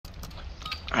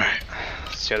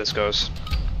see how this goes.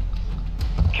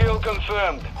 Kill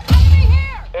confirmed.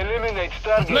 Eliminate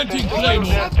targets and Planting secure Claymore.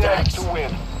 their tags to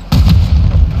win.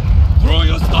 Throw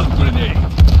your stun grenade!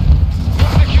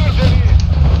 Secure the lead.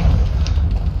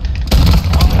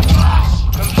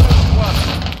 Confirmed one.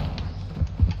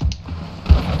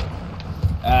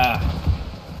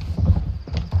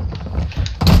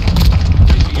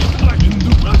 Taking it back in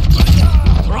the rest.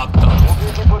 Drop down.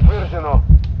 Убейте подтверждено.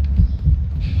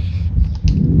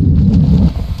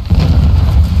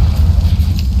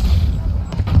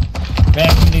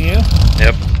 Back into you.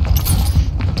 Yep.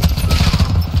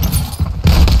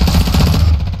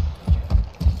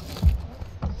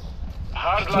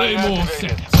 Hardline Claymore activated.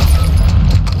 set.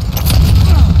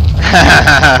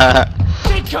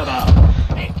 Take cover!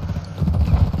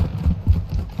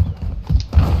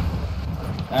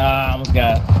 Almost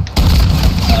got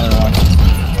another one.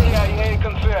 CIA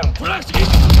confirmed. Flashing!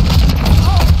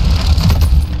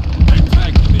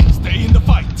 Attack me! Stay in the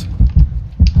fight!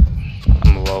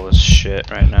 I'm low as shit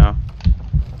right now.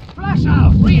 Flash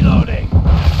out! Reloading!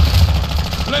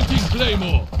 Planting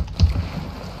Claymore!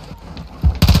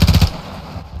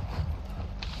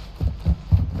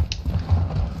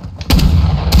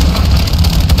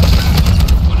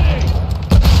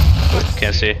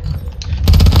 Can't see.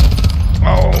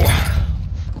 Oh.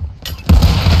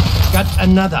 Got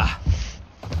another.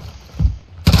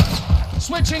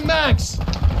 Switching mags!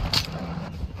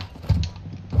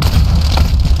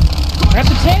 Grab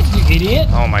the tags, you idiot!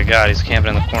 Oh my god, he's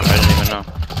camping in the corner. I didn't even know.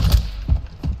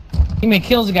 Teammate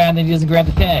kills a guy and then he doesn't grab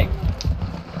the tag.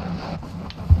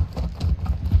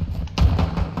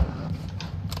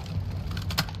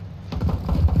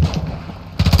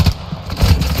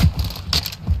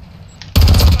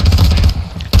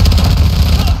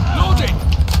 Loading!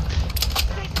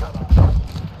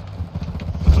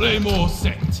 Claymore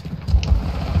set.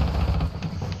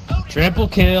 Triple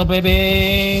kill,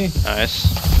 baby! Nice.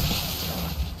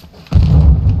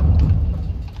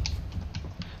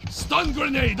 Stun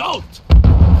grenade out!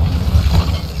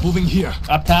 Moving here.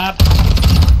 Up top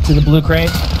to the blue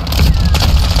crate.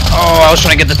 Oh, I was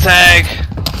trying to get the tag.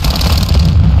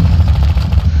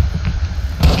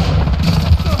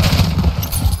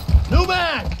 New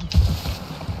mag!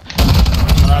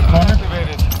 Around the corner.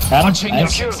 Activated. Got him. Watching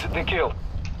Nice. your Secured the kill.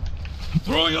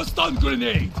 Throw your stun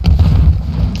grenade!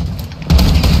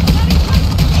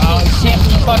 Oh, he's camping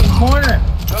in the fucking corner.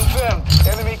 Confirmed.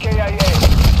 Enemy KIA.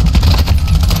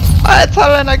 What? How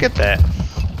did I not get that?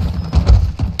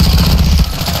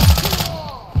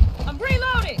 I'm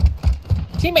reloading.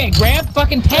 Teammate, grab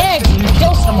fucking tags and you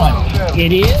kill someone.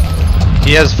 Idiot.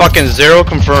 He has fucking 0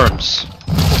 confirms.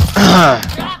 Got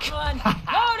one.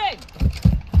 Loading.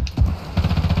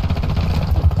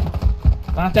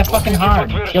 Not that fucking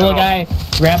hard. Kill a guy,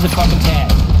 grab the fucking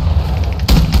tag.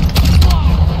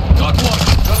 Got one!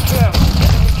 Confirmed.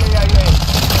 Enemy KIA.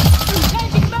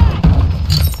 Taking back.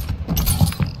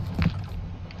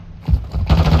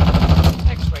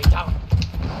 X-ray down.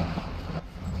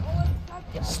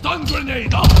 Stun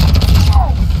grenade out!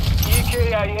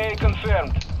 EKIA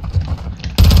confirmed.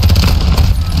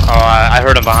 Oh, I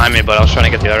heard him behind me, but I was trying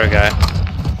to get the other guy.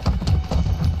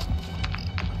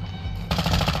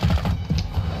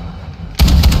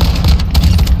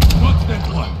 Got that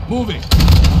one! Moving!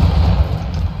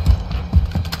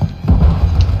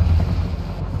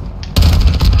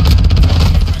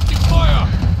 Effective fire!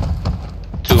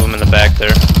 2 of them in the back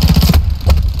there.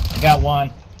 Got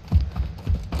one.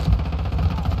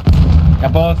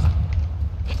 Got both.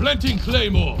 Planting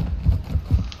Claymore!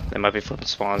 They might be flipping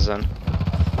spawns then.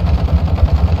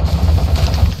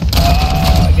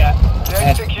 I got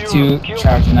two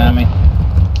charging on me.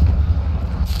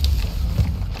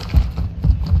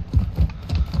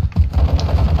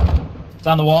 It's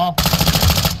on the wall.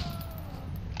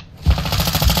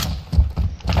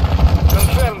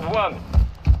 Confirmed one.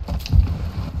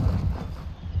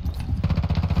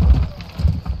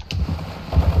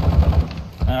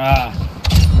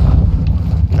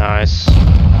 Nice.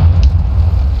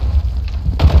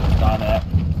 Saw that.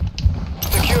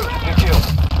 Secured the kill.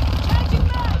 Taking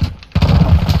back.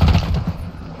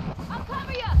 I'll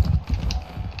cover you.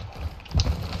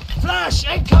 Flash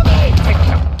incoming! Take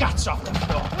your guts off the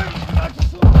floor!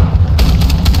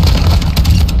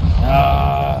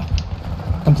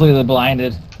 Completely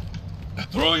blinded.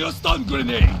 Throw your stun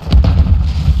grenade!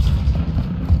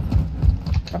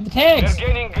 Grab the tags. They're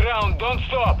gaining ground. Don't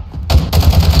stop.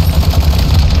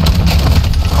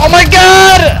 Oh my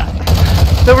god!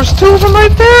 There was 2 of them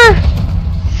right there!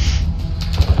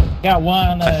 Got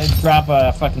one drop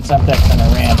a fucking subtext on a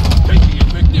ramp. Taking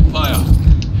effective fire!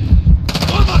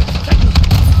 Oh my!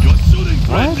 You're shooting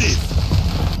friendlies!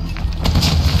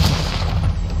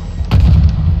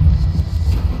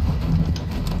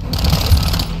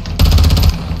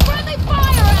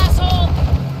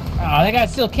 that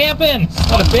guy's still camping!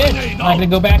 What a bitch! I'm not gonna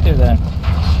go back there then.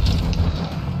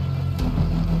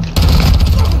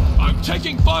 I'm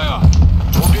taking fire!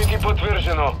 Убийки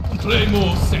подтверждено.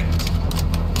 Claymore set.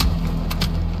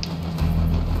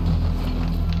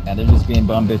 Yeah, they're just being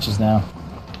bum bitches now.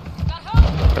 Got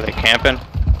home. Are they camping?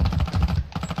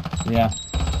 Yeah.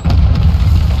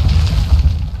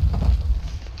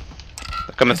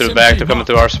 They're coming through the back. They're coming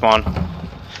through our spawn.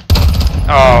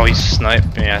 Oh, he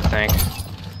sniped me, I think.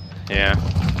 Yeah.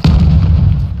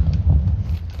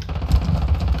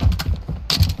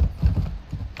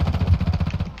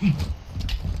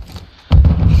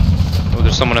 Oh,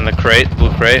 there's someone in the crate,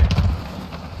 blue crate.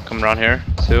 Coming around here,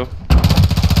 too.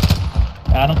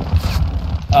 Got him.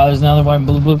 Oh, there's another one,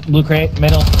 blue crate,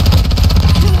 middle.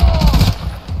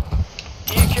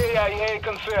 EKIA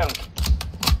confirmed.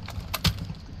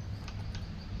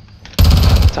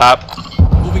 Top,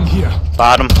 Moving here.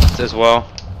 bottom as well.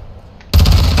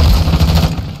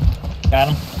 Got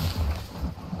him.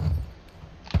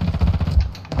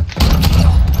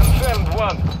 Confirmed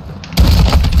 1.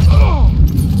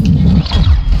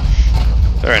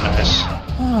 Very nice.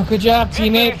 Oh, good job,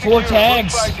 teammate. 4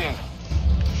 tags. Fighting.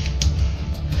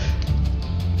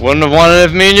 Wouldn't have wanted it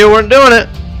if me and you weren't doing it.